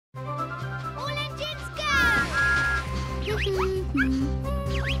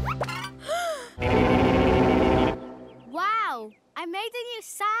Wow, I made a new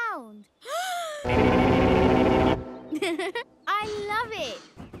sound. I love it.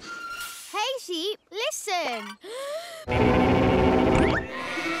 Hey, sheep, listen.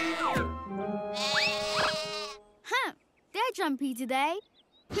 Huh, they're jumpy today.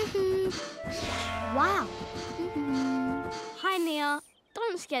 Wow. Hi, Nia.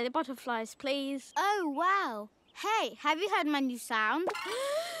 Don't scare the butterflies, please. Oh, wow. Hey, have you heard my new sound?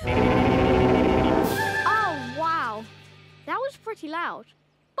 Oh, wow. That was pretty loud.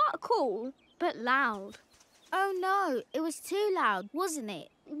 But cool, but loud. Oh, no, it was too loud, wasn't it?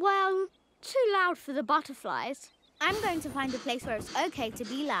 Well, too loud for the butterflies. I'm going to find a place where it's okay to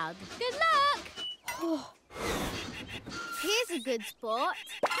be loud. Good luck! Oh. Here's a good spot.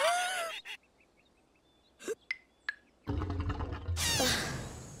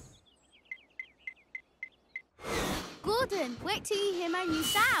 Gordon, wait till you hear my new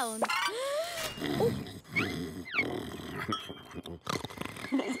sound. Oh.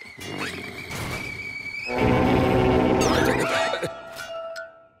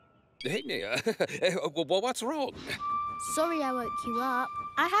 Hey, Nia. What's wrong? Sorry I woke you up.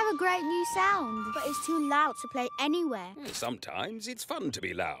 I have a great new sound, but it's too loud to play anywhere. Sometimes it's fun to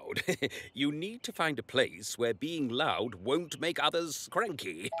be loud. You need to find a place where being loud won't make others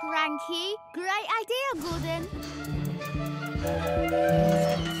cranky. Cranky? Great idea, Gordon.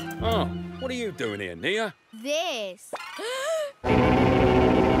 Oh, what are you doing here, Nia? This.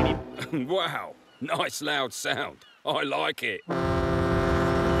 Wow, nice loud sound. I like it.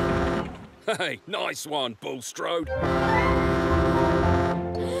 Hey, nice one, Bulstrode.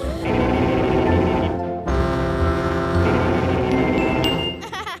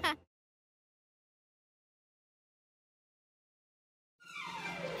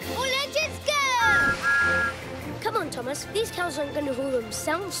 Thomas, these cows aren't going to rule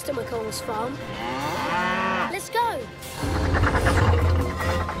themselves to McCall's farm. Let's go.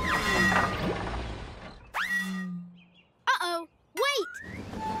 Uh-oh, wait!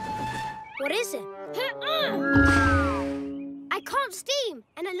 What is it? I can't steam,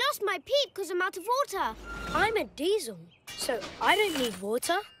 and I lost my peep because I'm out of water. I'm a diesel, so I don't need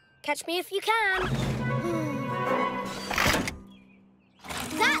water. Catch me if you can.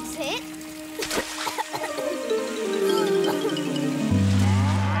 That's it.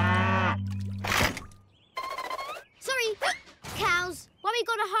 Sorry, cows. Why we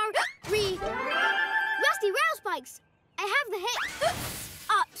gotta hurry? Rusty rail spikes. I have the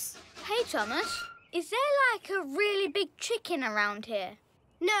ups. Hey, Thomas, is there like a really big chicken around here?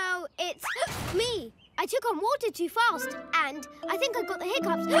 No, it's me. I took on water too fast, and I think I got the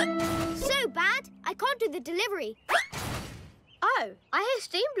hiccups so bad I can't do the delivery. Oh, I hear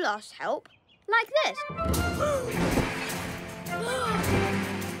steam blasts help. Like this.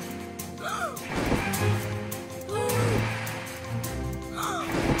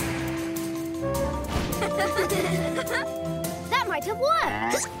 That might have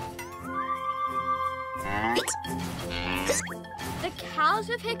worked. The cows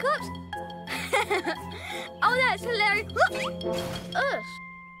have hiccups? Oh, that's hilarious. Us.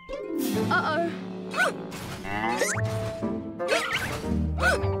 Uh-oh.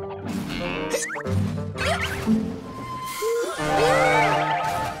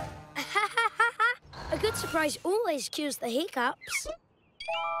 A good surprise always cures the hiccups.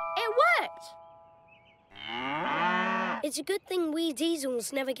 It worked. It's a good thing we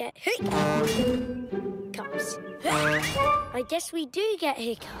diesels never get hiccups. I guess we do get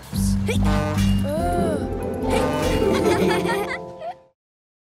hiccups.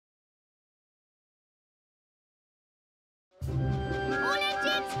 All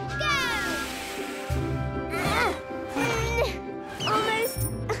engines, go! Almost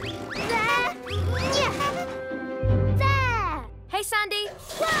there. Yeah. There. Hey, Sandy.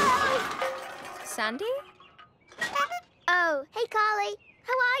 Whoa! Sandy? Oh, hey, Carly.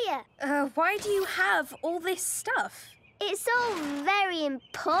 How are you? Why do you have all this stuff? It's all very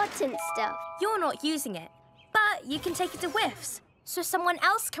important stuff. You're not using it, but you can take it to whiffs, so someone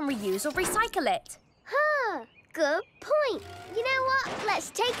else can reuse or recycle it. Huh, good point. You know what?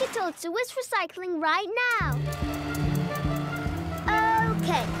 Let's take it all to Wiz Recycling right now.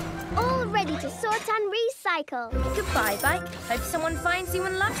 Okay, all ready to sort and recycle. Goodbye, bike. Hope someone finds you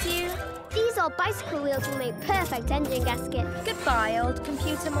and loves you. These old bicycle wheels will make perfect engine gaskets. Goodbye, old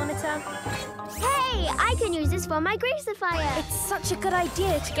computer monitor. Hey, I can use this for my greasifier. It's such a good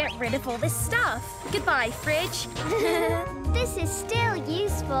idea to get rid of all this stuff. Goodbye, fridge. This is still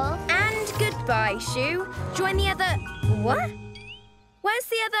useful. And goodbye, shoe. Join the other... What? Where's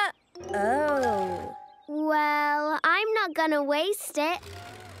the other... Oh. Well, I'm not not gonna waste it.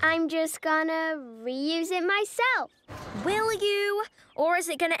 I'm just gonna reuse it myself. Will you? Or is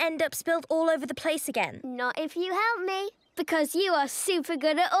it going to end up spilled all over the place again? Not if you help me, because you are super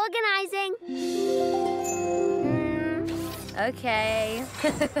good at organising. Okay.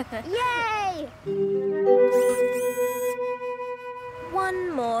 Yay!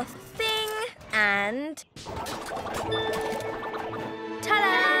 One more thing, and...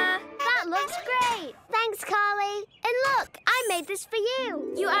 ta-da! That looks great. Thanks, Carly. And look, I made this for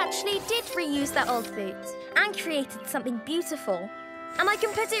you. You actually did reuse that old boot and created something beautiful. And I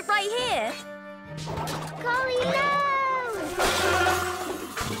can put it right here. Carly, no!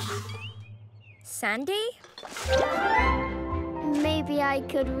 Sandy? Maybe I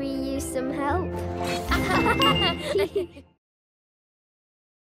could reuse some help.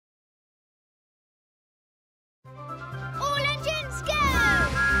 All engines go!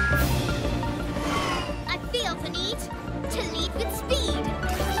 I feel the need to lead with speed.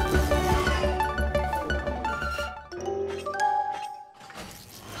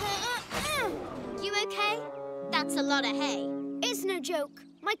 You okay? That's a lot of hay. It's no joke.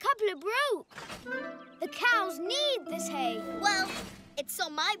 My coupler broke. The cows need this hay. Well, it's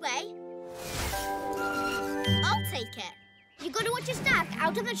on my way. I'll take it. You gotta watch your step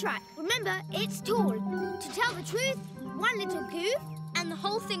out of the track. Remember, it's tall. To tell the truth, one little goof and the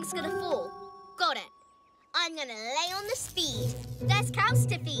whole thing's gonna fall. Got it. I'm gonna lay on the speed. There's cows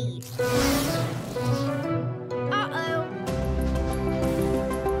to feed. Uh-oh.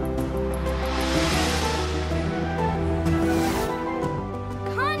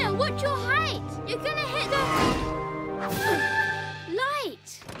 Connor, watch your height. You're gonna hit the light.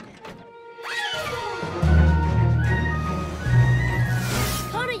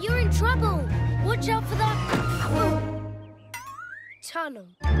 Connor, you're in trouble. Watch out for that tunnel.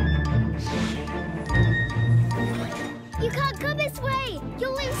 You can't go this way.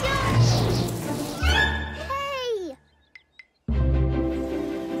 You'll lose your... Hey!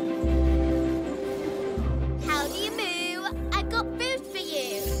 How do you moo? I've got food for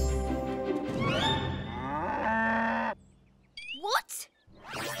you. What?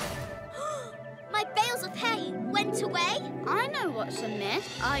 My bales of hay went away? I know what's amiss.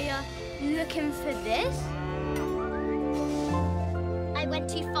 Are you looking for this? I went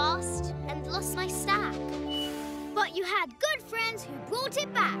too fast and lost my stack. But you had good friends who brought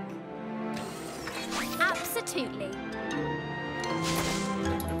it back. Absolutely.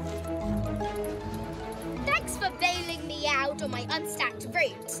 Thanks for bailing me out on my unstacked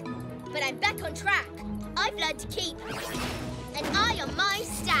route. But I'm back on track. I've learned to keep an eye on my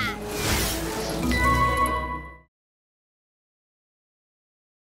stack.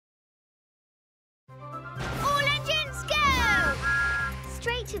 All engines go!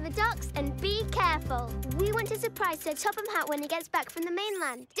 Straight to the docks and be careful. We want to surprise Sir Topham Hatt when he gets back from the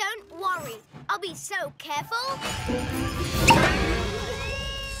mainland. Don't worry. I'll be so careful.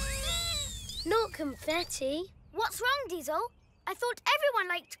 Not confetti. What's wrong, Diesel? I thought everyone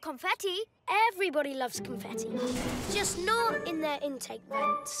liked confetti. Everybody loves confetti. Just not in their intake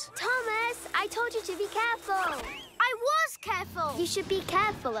vents. Thomas, I told you to be careful. I was careful. You should be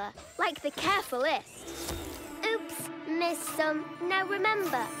carefuler, like the carefulest. Oops, missed some. Now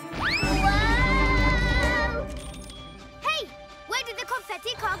remember. Whoa! Hey, where did the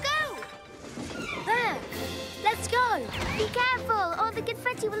confetti car go? There. Let's go. Be careful, or the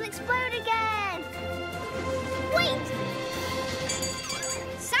confetti will explode again. Wait!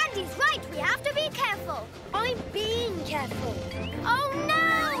 Sandy's right, we have to be careful. I'm being careful. Oh,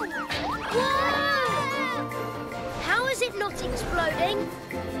 no! Whoa! How is it not exploding?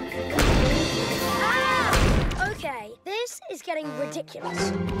 Ah! Okay, this is getting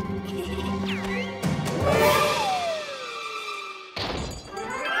ridiculous.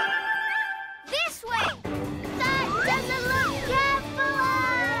 This way! That doesn't look careful!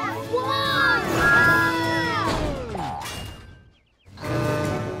 Whoa!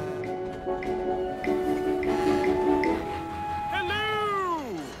 Hello!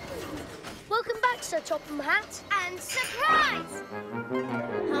 Welcome back, Sir Topham Hatt. And surprise!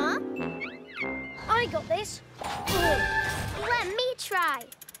 Huh? I got this. Let me try.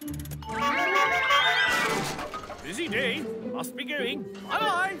 Busy day. Must be going.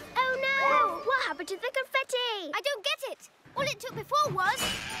 Bye-bye. Oh, no! What happened to the confetti? I don't get it. All it took before was...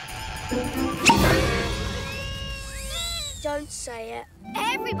 Don't say it.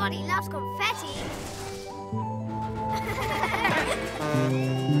 Everybody loves confetti.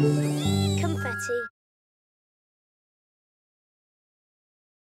 Confetti.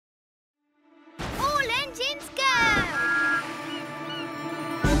 All engines go!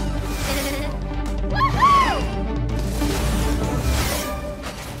 Woohoo!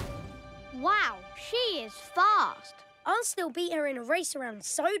 She is fast. I'll still beat her in a race around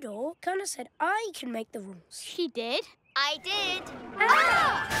Sodor. Connor said I can make the rules. She did? I did.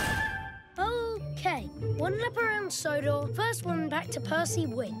 Okay, one lap around Sodor. First one back to Percy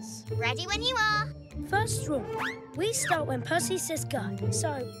wins. Ready when you are. First rule, we start when Percy says go.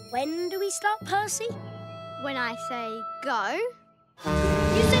 So, when do we start, Percy? When I say go.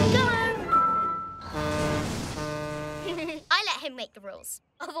 You said go! I let him make the rules.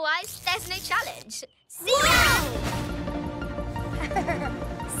 Otherwise, there's no challenge. See you!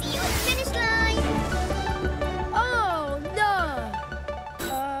 See you at the finish line! Oh, no!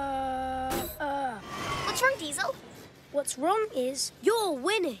 What's wrong, Diesel? What's wrong is you're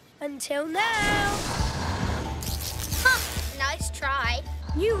winning until now. Ha! Nice try.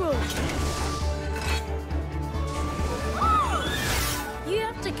 New rule. You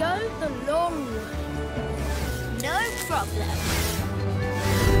have to go the long way. No problem.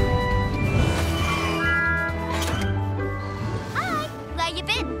 Hi, where you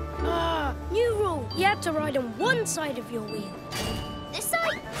been? New rule. You have to ride on one side of your wheel. This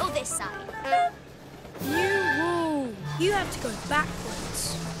side or this side? New rule. You have to go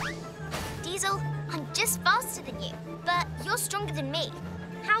backwards. Diesel, I'm just faster than you, but you're stronger than me.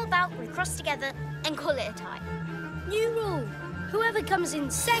 How about we cross together and call it a tie? New rule. Whoever comes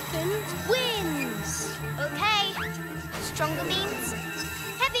in second wins. Okay. Stronger means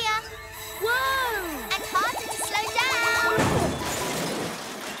heavier. Whoa! And harder to slow down.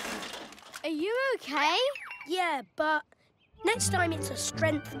 Are you okay? Yeah, but next time it's a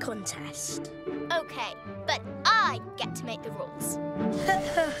strength contest. Okay, but I get to make the rules.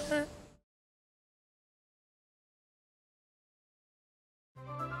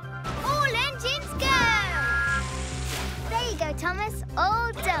 All engines go! There you go, Thomas.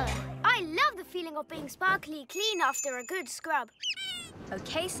 All done. I love the feeling of being sparkly clean after a good scrub.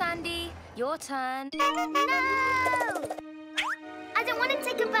 Okay, Sandy, your turn. No! I don't want to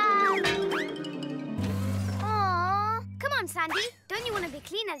take a bath. Aww. Come on, Sandy. Don't you want to be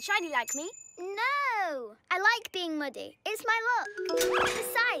clean and shiny like me? No! I like being muddy. It's my look.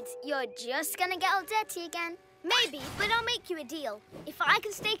 Besides, you're just going to get all dirty again. Maybe, but I'll make you a deal. If I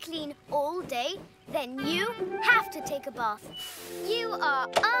can stay clean all day, then you have to take a bath. You are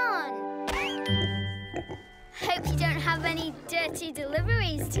on! Hope you don't have any dirty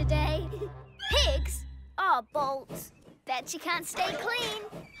deliveries today. Pigs are bolts. Bet you can't stay clean.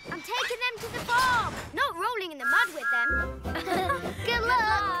 I'm taking them to the farm, not rolling in the mud with them. Good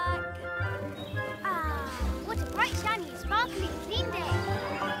luck. Ah, what a bright, shiny, sparkly, clean day.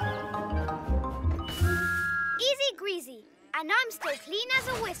 Easy greasy, and I'm still clean as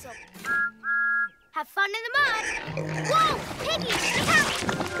a whistle. Have fun in the mud. Whoa, Piggy, look out!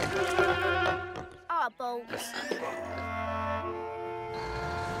 Ah, bolts.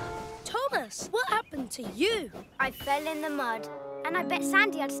 Thomas, what happened to you? I fell in the mud, and I bet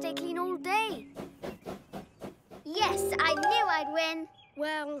Sandy I'd stay clean all day. Yes, I knew I'd win.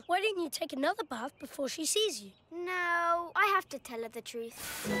 Well, why didn't you take another bath before she sees you? No, I have to tell her the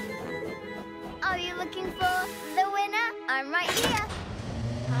truth. Are you looking for the winner? I'm right here.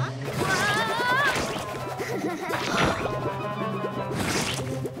 Huh?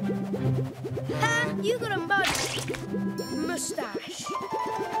 Ha! You got a mud mustache.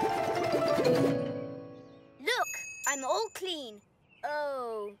 Look, I'm all clean.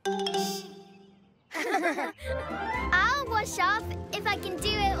 Oh. I'll wash off if I can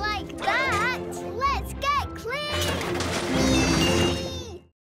do it like that. Let's get clean.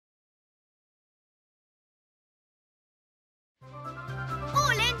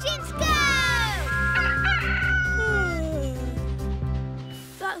 All engines go!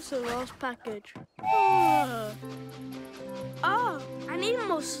 That's the last package. I need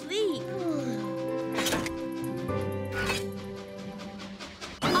more sleep.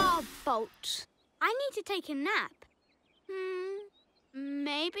 Oh, bolts. I need to take a nap.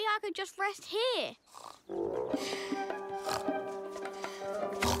 Maybe I could just rest here.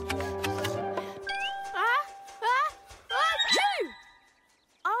 Achoo!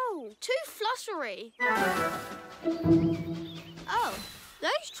 Oh, too fluttery. Oh,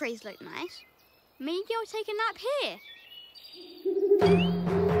 those trees look nice. Maybe I'll take a nap here.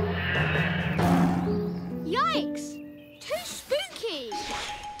 Yikes! Too spooky!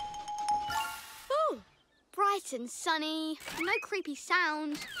 Oh, bright and sunny, no creepy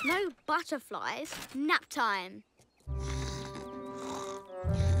sounds, no butterflies. Nap time.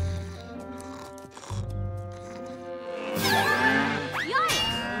 Yikes!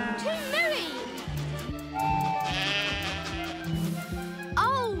 Too merry!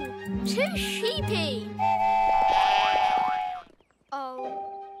 Oh, too sheepy! Oh,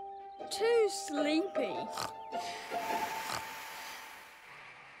 too sleepy.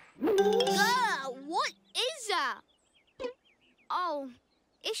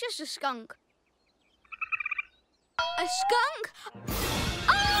 It's just a skunk. A skunk?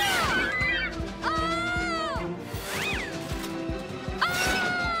 Oh! Oh!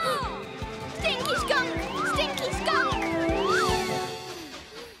 Oh! Stinky skunk! Stinky skunk!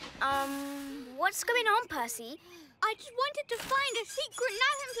 What's going on, Percy? I just wanted to find a secret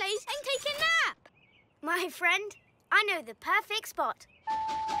napping place and take a nap. My friend, I know the perfect spot.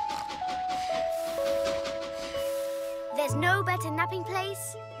 There's no better napping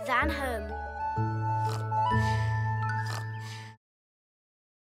place than home.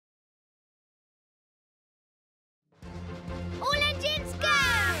 All engines go!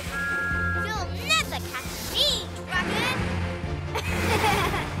 You'll never catch me, dragon!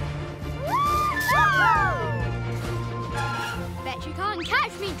 Bet you can't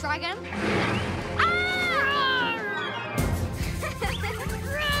catch me, dragon.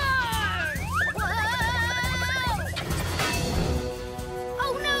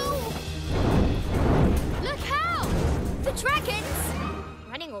 Oh no! Look out! The dragons!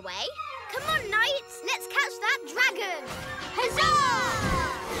 Running away? Come on, knights! Let's catch that dragon! Huzzah!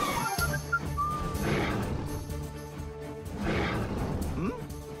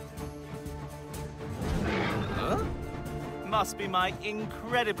 Huh? Must be my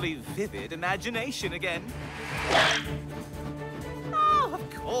incredibly vivid imagination again. Oh, of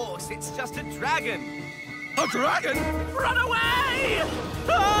course, it's just a dragon. A dragon? Run away!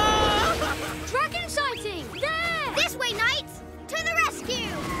 Ah! Dragon sighting! There! This way, knights! To the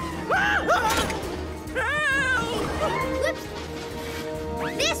rescue! Help! Whoops!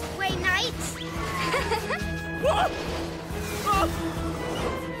 This way, knights! What?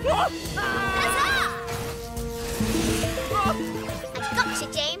 What? Huzzah! I've got you,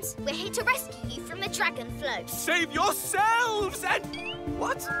 James. We're here to rescue you from the dragon float. Save yourselves and...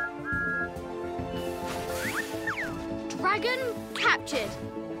 What? Dragon captured.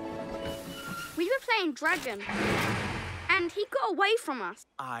 We were playing dragon, and he got away from us.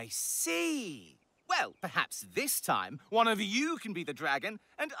 I see. Well, perhaps this time one of you can be the dragon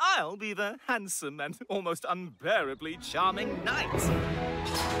and I'll be the handsome and almost unbearably charming knight.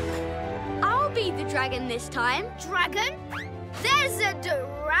 I'll be the dragon this time. Dragon? There's a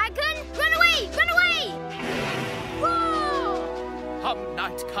dragon? Run away! Run away! Whoa! Come,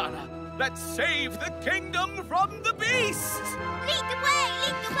 Knight Kana, let's save the kingdom from the beast! Lead the way!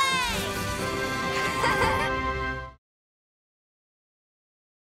 Lead the way!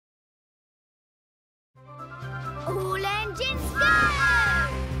 All engines go!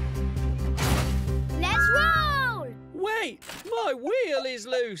 Let's roll! Wait, my wheel is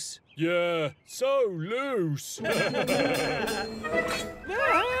loose. Yeah, so loose. Hey!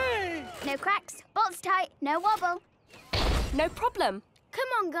 No cracks, bolts tight, no wobble. No problem. Come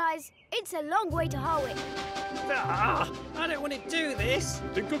on, guys. It's a long way to Harwick. I don't want to do this.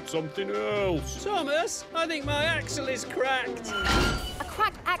 Think of something else. Thomas, I think my axle is cracked. A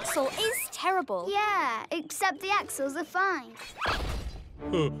cracked axle is terrible. Yeah, except the axles are fine.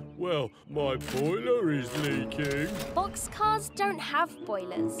 Well, my boiler is leaking. Boxcars don't have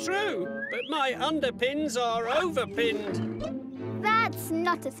boilers. True, but my underpins are overpinned. That's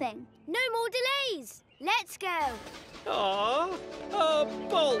not a thing. No more delays. Let's go. Ah, a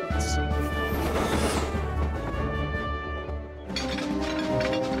bolt.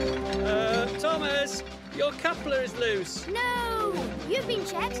 Thomas, your coupler is loose. No! You've been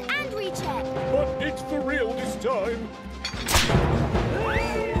checked and rechecked. But it's for real this time.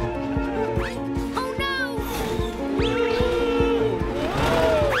 Oh, no!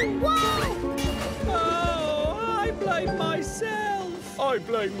 Whoa! Oh, I blame myself. I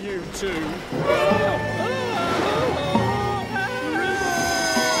blame you too.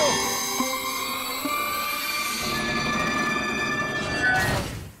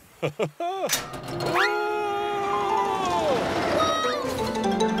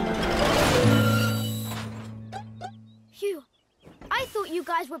 Phew. I thought you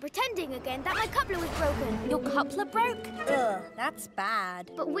guys were pretending again that my coupler was broken. Your coupler broke? Ugh, that's bad.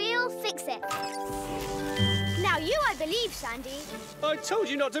 But we'll fix it. Now you I believe, Sandy. I told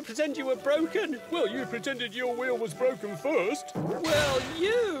you not to pretend you were broken. Well, you pretended your wheel was broken first. Well,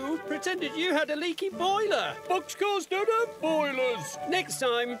 you pretended you had a leaky boiler. Boxcars don't have boilers. Next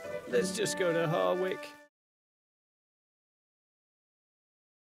time, let's just go to Harwick.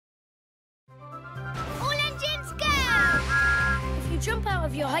 All engines go! If you jump out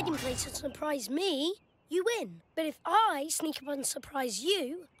of your hiding place and surprise me, you win. But if I sneak up and surprise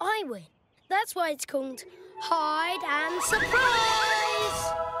you, I win. That's why it's called Hide and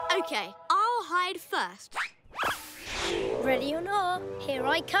Surprise! Okay, I'll hide first. Ready or not, here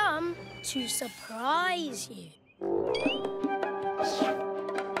I come to surprise you.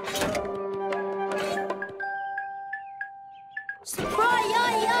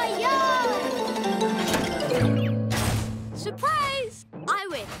 Surprise! I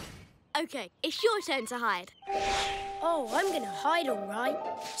win. OK, it's your turn to hide. Oh, I'm going to hide, all right.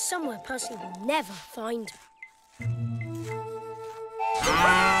 Somewhere Percy will never find her.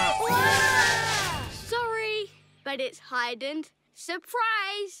 Sorry, but it's hide and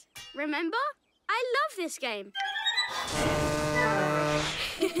surprise. Remember? I love this game.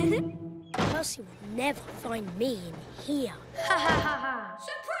 Percy will never find me in here.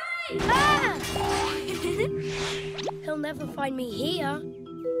 Surprise! Ah! He'll never find me here.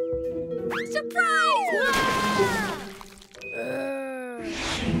 Surprise!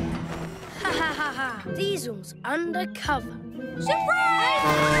 Diesel's undercover.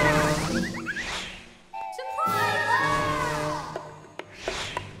 Surprise! Surprise!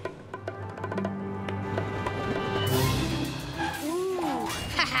 Ooh,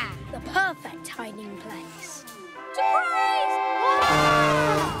 the perfect hiding place. Surprise!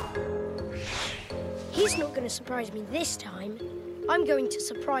 He's not going to surprise me this time. I'm going to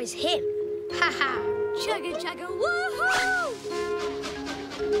surprise him. Ha ha! Chugga chugga woohoo!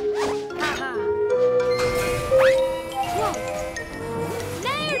 Ha ha! Whoa!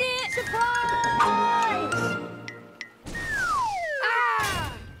 Nailed it! Surprise!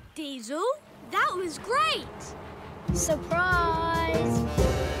 Ah! Diesel, that was great! Surprise!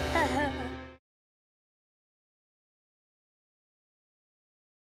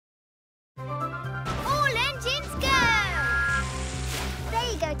 All engines go! There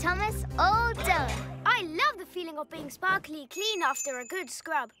you go, Thomas. All done. I love the feeling of being sparkly clean after a good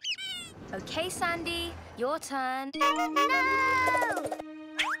scrub. OK, Sandy, your turn. No!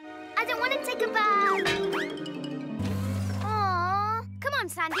 I don't want to take a bath. Aww. Come on,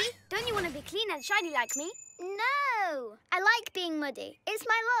 Sandy. Don't you want to be clean and shiny like me? No! I like being muddy. It's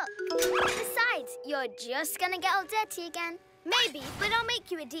my look. Besides, you're just going to get all dirty again. Maybe, but I'll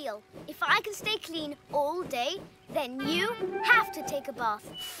make you a deal. If I can stay clean all day, then you have to take a bath.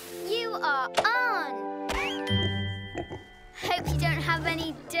 You are on! Hope you don't have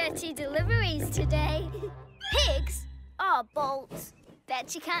any dirty deliveries today. Pigs are bolts.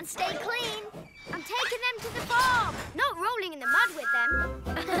 Bet you can't stay clean. I'm taking them to the farm, not rolling in the mud with them.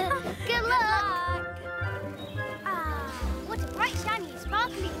 Good luck. Ah, what a bright, shiny,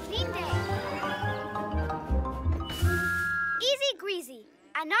 sparkly, clean day. Easy greasy,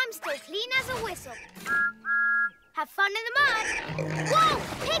 and I'm still clean as a whistle. Have fun in the mud. Whoa,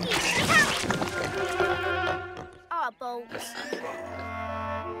 Piggy, look out! Ah, bolts.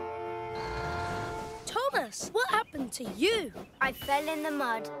 Thomas, what happened to you? I fell in the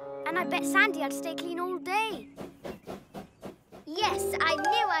mud, and I bet Sandy had to stay clean all day. Yes, I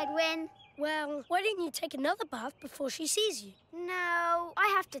knew I'd win. Well, why didn't you take another bath before she sees you? No, I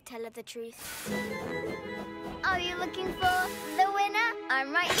have to tell her the truth. Are you looking for the winner?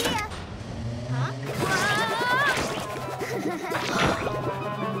 I'm right here. Huh?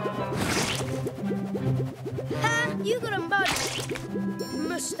 Ha! You got a mud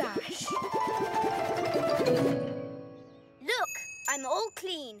moustache. Look, I'm all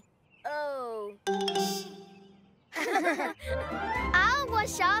clean. Oh. I'll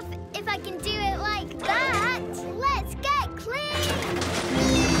wash off if I can do it like that. Let's get clean.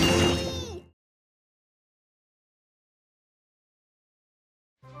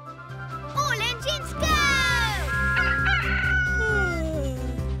 All engines go!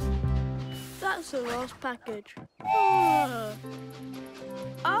 That's the last package.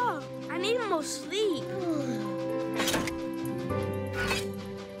 Oh, I need more sleep.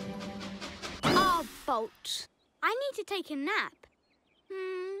 Oh, bolts. I need to take a nap.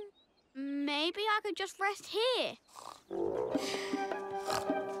 Maybe I could just rest here.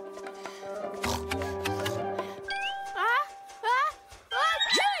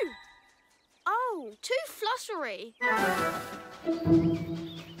 Achoo! Oh, too fluttery.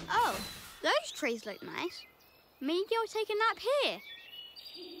 Oh, those trees look nice. Maybe I'll take a nap here.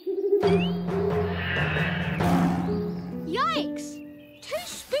 Yikes! Too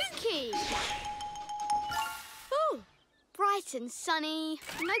spooky! Oh, bright and sunny,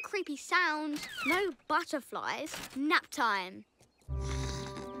 no creepy sounds, no butterflies. Nap time.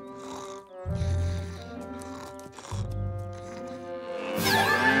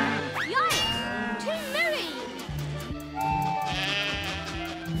 Yikes! Too moody!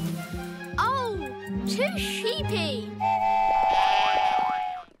 Oh, too sheepy!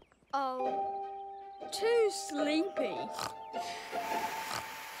 Oh, too sleepy.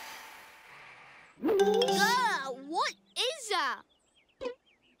 What is that?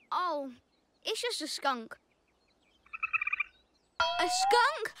 Oh, it's just a skunk. A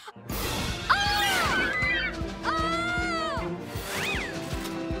skunk? Oh! Oh!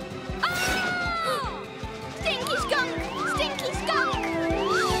 Oh! Stinky skunk! Stinky skunk!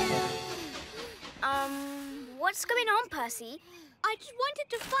 What's going on, Percy? I just wanted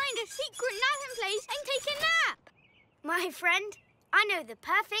to find a secret napping place and take a nap. My friend, I know the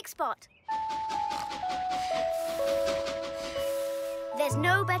perfect spot. There's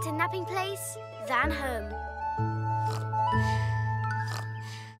no better napping place than home.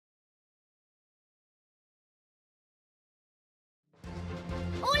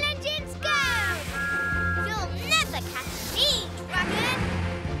 All engines go! You'll never catch me, dragon!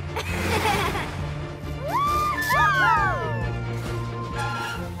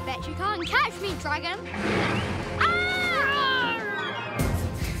 Bet you can't catch me, dragon.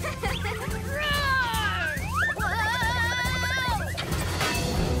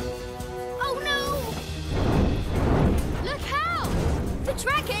 Oh no! Look out! The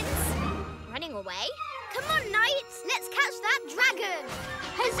dragons! Running away? Come on, knights! Let's catch that dragon!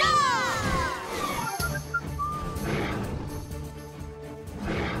 Huzzah!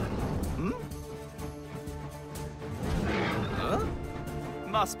 Huh?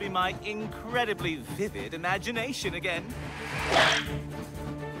 Must be my incredibly vivid imagination again.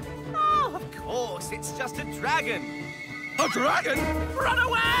 Oh, of course, it's just a dragon. A dragon? Run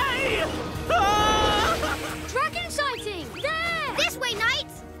away! Ah! Dragon sighting! There! This way,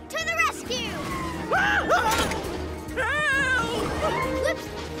 knights! To the rescue! Help! Whoops!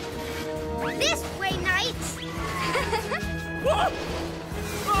 This way, knights! What?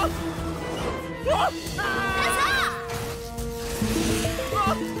 Huzzah!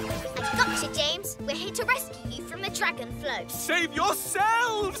 Gotcha, James. We're here to rescue you from the dragon float. Save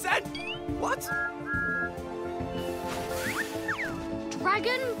yourselves and... What?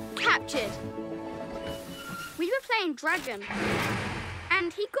 Dragon captured. We were playing dragon,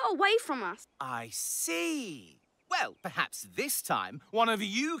 and he got away from us. I see. Well, perhaps this time one of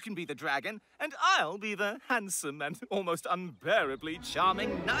you can be the dragon and I'll be the handsome and almost unbearably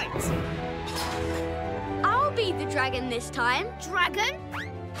charming knight. I'll be the dragon this time. Dragon?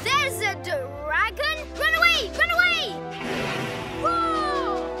 There's a dragon! Run away! Run away!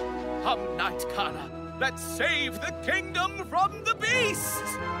 Whoa! Come, Knight Kana, let's save the kingdom from the beast!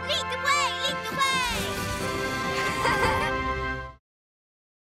 Lead the way! Lead the way!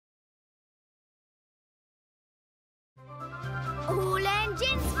 All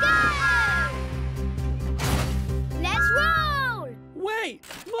engines go! Let's roll! Wait,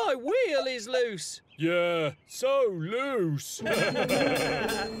 my wheel is loose. Yeah, so loose.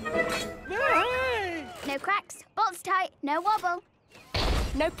 Hey! No cracks, bolts tight, no wobble.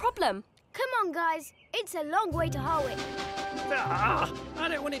 No problem. Come on, guys. It's a long way to Harwick. Ah, I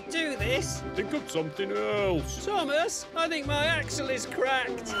don't want to do this. Think of something else. Thomas, I think my axle is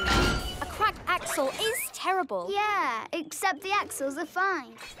cracked. A cracked axle is terrible. Yeah, except the axles are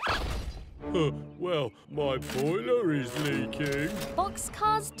fine. Well, my boiler is leaking.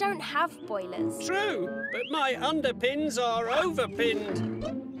 Boxcars don't have boilers. True, but my underpins are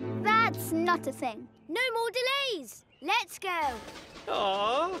overpinned. That's not a thing. No more delays. Let's go.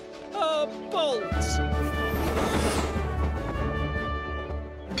 Ah, a bolt.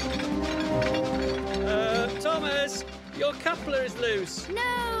 Thomas, your coupler is loose.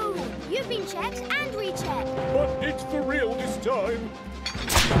 No! You've been checked and rechecked. But it's for real this time.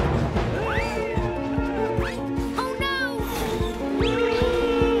 Oh no!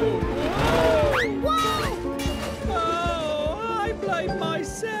 Whoa! Oh, I blame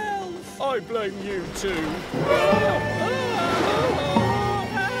myself. I blame you too.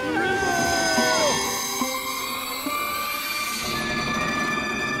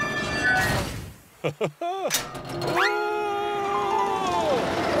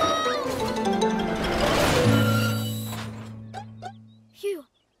 Phew.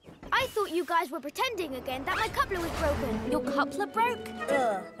 I thought you guys were pretending again that my coupler was broken. Your coupler broke?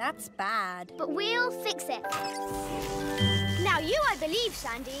 Ugh, that's bad. But we'll fix it. Now you I believe,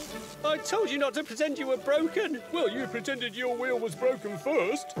 Sandy. I told you not to pretend you were broken. Well, you pretended your wheel was broken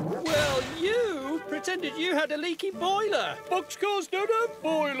first. Well, you pretended you had a leaky boiler. Boxcars don't have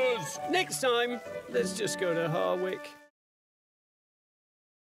boilers. Next time, let's just go to Harwick.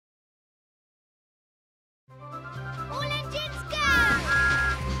 All engines go!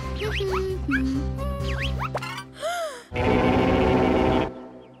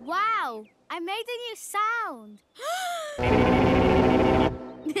 Wow, I made a new sound.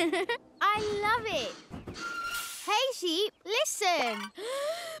 I love it. Hey, sheep, listen.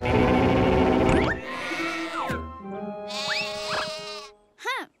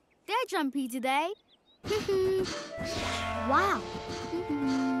 Huh, they're jumpy today. Wow.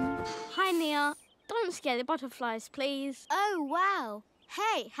 Hi, Nia. Don't scare the butterflies, please. Oh, wow.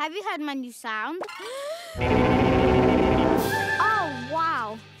 Hey, have you heard my new sound? Oh,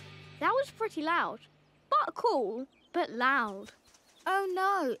 wow. That was pretty loud. But cool, but loud. Oh,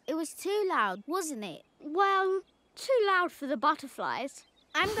 no. It was too loud, wasn't it? Well, too loud for the butterflies.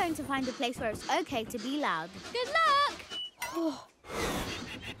 I'm going to find a place where it's okay to be loud. Good luck! Oh.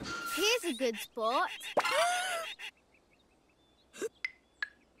 Here's a good spot.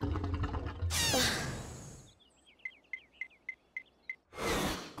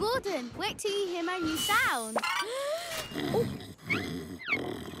 Gordon, wait till you hear my new sound.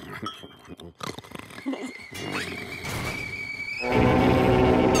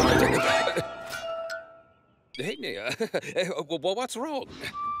 Hey, Nia. What's wrong?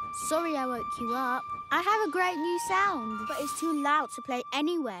 Sorry I woke you up. I have a great new sound, but it's too loud to play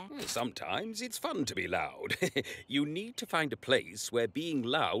anywhere. Sometimes it's fun to be loud. You need to find a place where being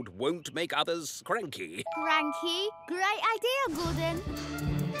loud won't make others cranky. Cranky? Great idea, Gordon.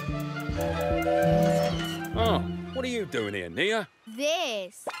 Oh, what are you doing here, Nia?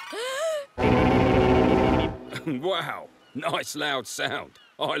 This. Wow, nice loud sound.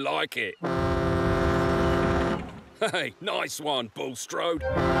 I like it. Hey, nice one, Bulstrode.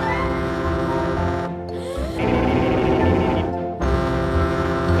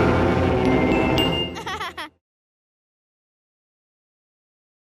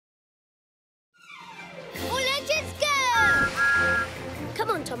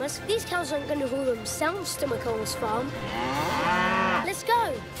 Thomas. These cows aren't going to haul themselves to McColl's farm. Let's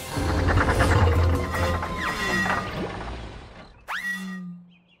go.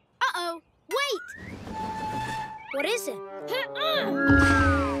 Uh-oh. Wait! What is it?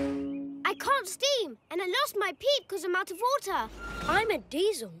 I can't steam, and I lost my peep because I'm out of water. I'm a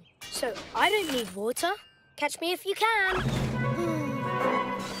diesel, so I don't need water. Catch me if you can.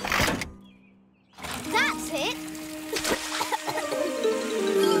 That's it.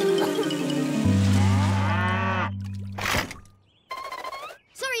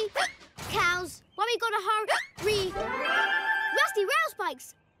 Sorry, cows. Why we gotta hurry? Rusty rail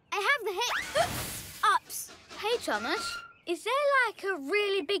spikes. I have the ups. Hey, Thomas. Is there like a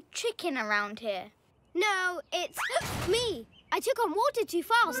really big chicken around here? No, it's me. I took on water too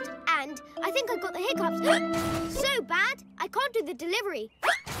fast, and I think I got the hiccups so bad I can't do the delivery.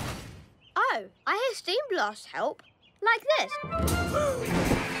 Oh, I hear steam blasts help. Like this.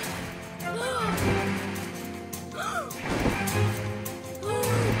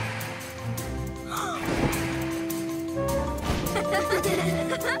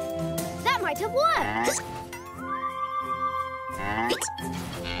 That might have worked.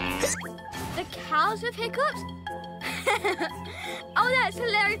 The cows have hiccups? Oh, that's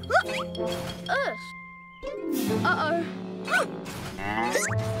hilarious. Us. Uh-oh.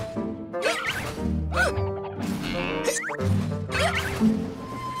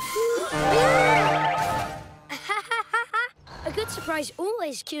 A good surprise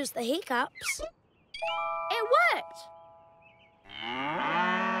always cures the hiccups. It worked.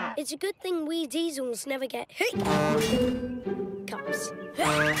 It's a good thing we diesels never get hiccups.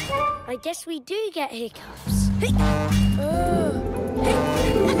 I guess we do get hiccups.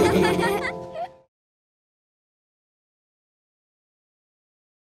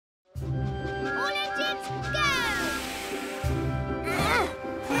 All engines, go!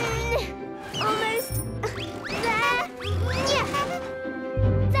 Almost there. Yeah.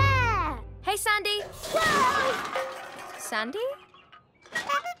 There. Hey, Sandy. Whoa! Sandy?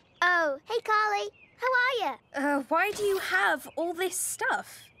 Oh, hey, Carly. How are you? Why do you have all this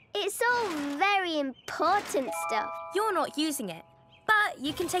stuff? It's all very important stuff. You're not using it, but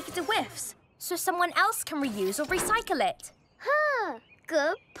you can take it to whiffs, so someone else can reuse or recycle it. Huh,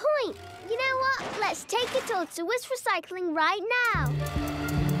 good point. You know what? Let's take it all to Wish Recycling right now.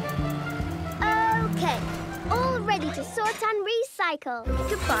 Okay, all ready to sort and recycle.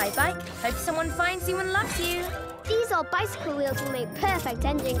 Goodbye, bike. Hope someone finds you and loves you. These old bicycle wheels will make perfect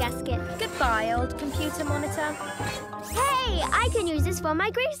engine gaskets. Goodbye, old computer monitor. Hey, I can use this for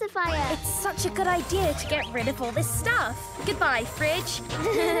my greasifier. It's such a good idea to get rid of all this stuff. Goodbye, fridge.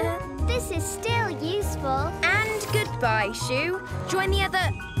 This is still useful. And goodbye, shoe. Join the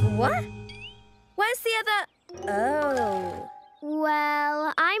other... What? Where's the other... Oh.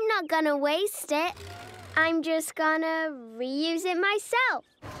 Well, I'm not gonna waste it. I'm just gonna reuse it myself.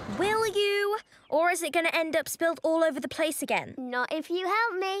 Will you? Or is it going to end up spilled all over the place again? Not if you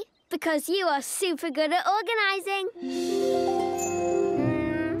help me, because you are super good at organising.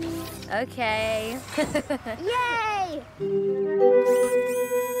 Okay. Yay!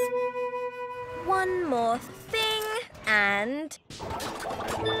 1, one more thing and...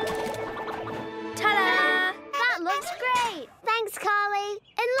 ta-da! That looks great. Thanks, Carly.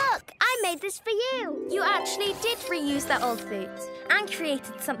 And look, I made this for you. You actually did reuse that old boot and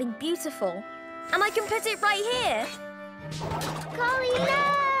created something beautiful. And I can put it right here. Carly, no!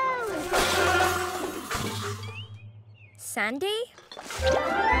 Sandy?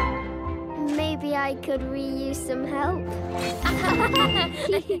 Maybe I could reuse some help.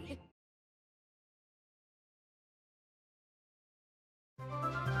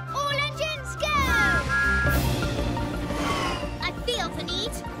 All engines go! I feel the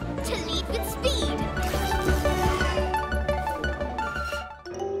need to lead with speed.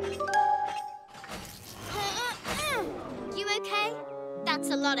 You okay? That's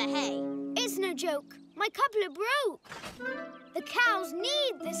a lot of hay. It's no joke. My coupler broke. The cows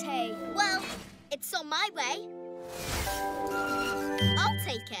need this hay. Well, it's on my way. I'll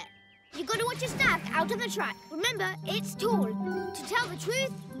take it. You gotta watch your step out of the track. Remember, it's tall. To tell the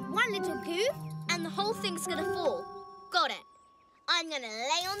truth, one little goof and the whole thing's gonna fall. Got it. I'm gonna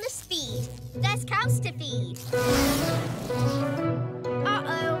lay on the speed. There's cows to feed.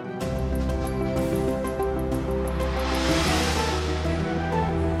 Uh-oh.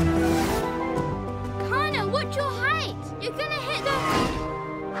 Connor, watch your height. You're gonna hit the...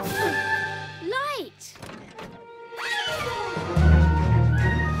 light.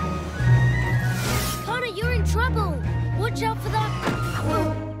 Connor, you're in trouble. Watch out for that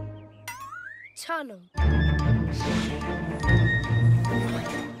tunnel.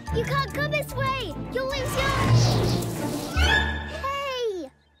 You can't go this way. You'll lose your... Hey!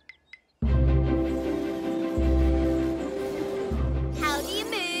 How do you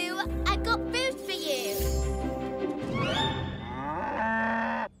moo? I've got food for you.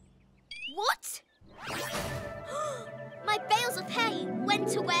 What? My bales of hay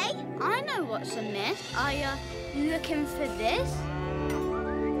went away? I know what's amiss. Are you looking for this?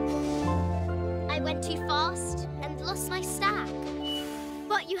 I went too fast and lost my stack.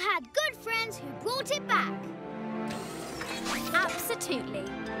 But you had good friends who brought it back. Absolutely.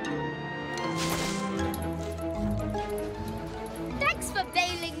 Thanks for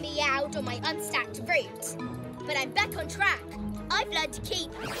bailing me out on my unstacked fruit. But I'm back on track. I've learned to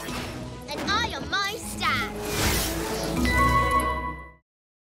keep an eye on my stack.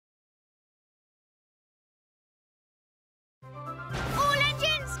 All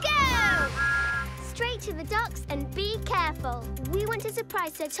engines go! Straight to the docks and be careful. We want to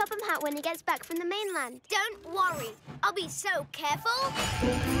surprise Sir Topham Hatt when he gets back from the mainland. Don't worry. I'll be so careful.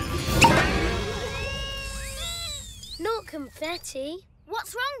 Not confetti.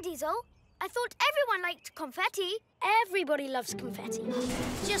 What's wrong, Diesel? I thought everyone liked confetti. Everybody loves confetti.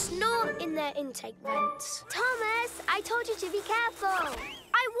 Just not in their intake vents. Thomas, I told you to be careful.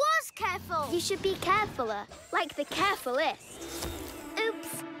 I was careful. You should be carefuler, like the carefulest.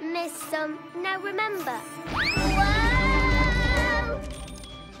 Oops, missed some. Now remember. Whoa!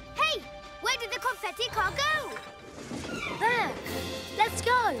 Hey, where did the confetti car go? There. Let's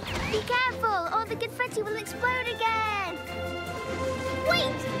go. Be careful, or the confetti will explode again.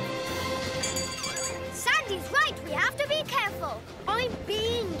 Wait! Sandy's right. We have to be careful. I'm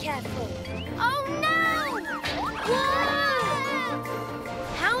being careful. Oh, no! Whoa!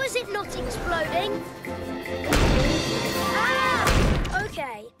 How is it not exploding? Ah!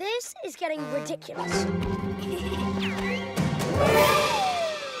 Okay, this is getting ridiculous.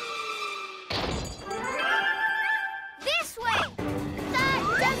 This way! That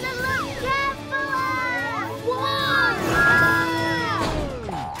doesn't look careful! Whoa!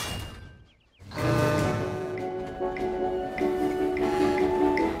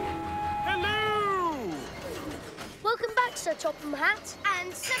 Hello! Welcome back, Sir Topham Hatt.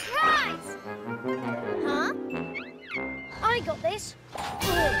 And surprise! Huh? I got this.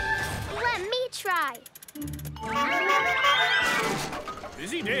 Let me try.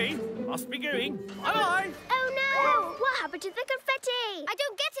 Busy day. Must be going. Bye-bye. Oh, no! What happened to the confetti? I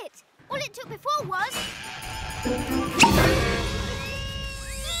don't get it. All it took before was...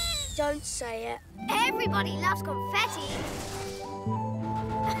 Don't say it. Everybody loves confetti.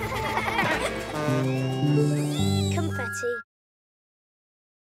 Confetti.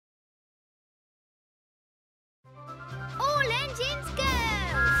 All engines go!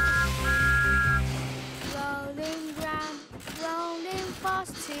 Rolling round, rolling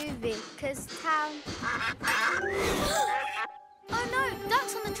fast to Vickers Town. Oh no,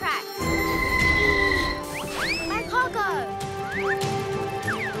 ducks on the tracks. My cargo.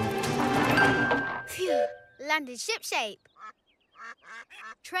 Phew, landed shipshape.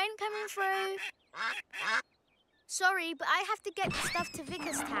 Train coming through. Sorry, but I have to get the stuff to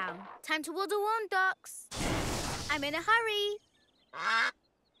Vicarstown. Time to waddle on, ducks. I'm in a hurry.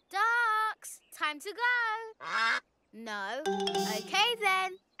 Ducks, time to go. No. Okay,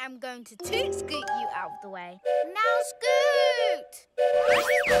 then. I'm going to toot scoot you out of the way. Now scoot!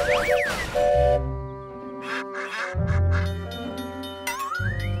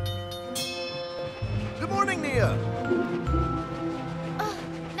 Good morning, Nia. Oh,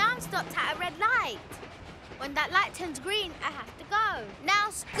 now I'm stopped at a red light. When that light turns green, I have to go. Now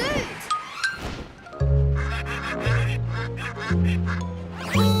scoot!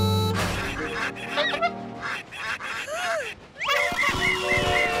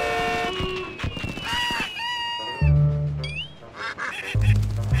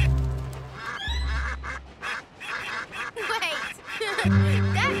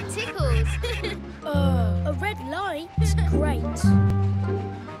 That tickles. A red light? Great.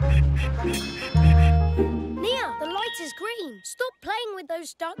 Nia, the light is green. Stop playing with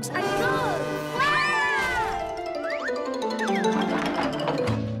those ducks and go.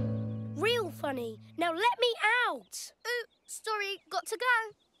 Real funny. Now let me out. Sorry, got to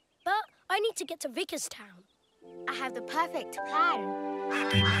go. But I need to get to Vicarstown. I have the perfect plan.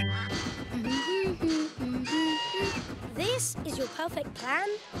 This is your perfect plan?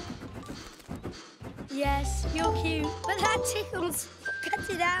 Yes, you're cute, but that tickles. Cut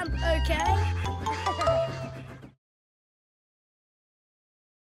it out, okay?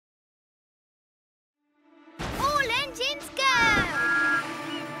 All engines go!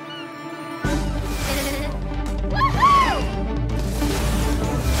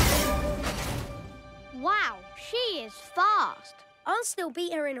 Wow, she is fast. I'll still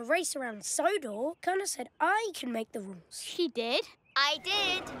beat her in a race around Sodor. Connor said I can make the rules. She did? I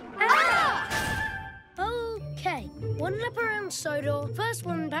did. Okay, one lap around Sodor. First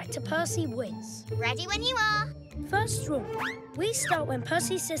one back to Percy wins. Ready when you are. First rule, we start when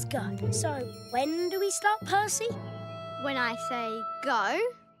Percy says go. So, when do we start, Percy? When I say go.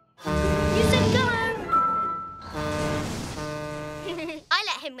 You said go! I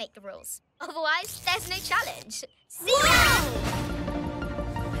let him make the rules. Otherwise, there's no challenge. See ya!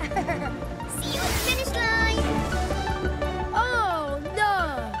 See you at the finish line. Oh, no!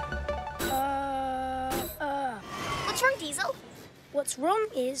 What's wrong, Diesel? What's wrong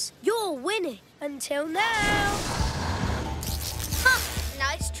is you're winning until now. Ha!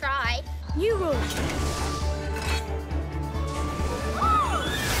 Nice try. New rule.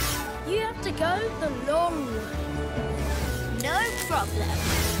 You have to go the long way. No problem.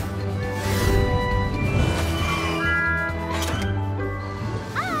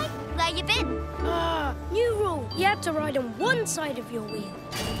 Hi, where you been? New rule. You have to ride on one side of your wheel.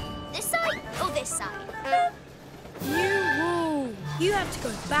 This side or this side? New rule. You have to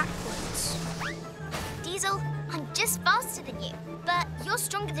go backwards. Diesel, I'm just faster than you, but you're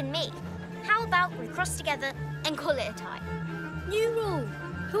stronger than me. How about we cross together and call it a tie? New rule.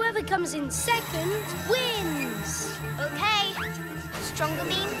 Whoever comes in second wins. Okay. Stronger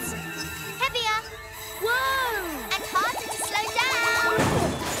means heavier. Whoa! And harder to slow down.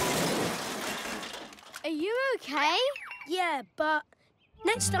 Are you okay? Yeah, but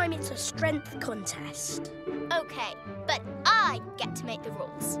next time it's a strength contest. Okay, but I get to make the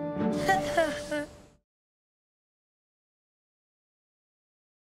rules.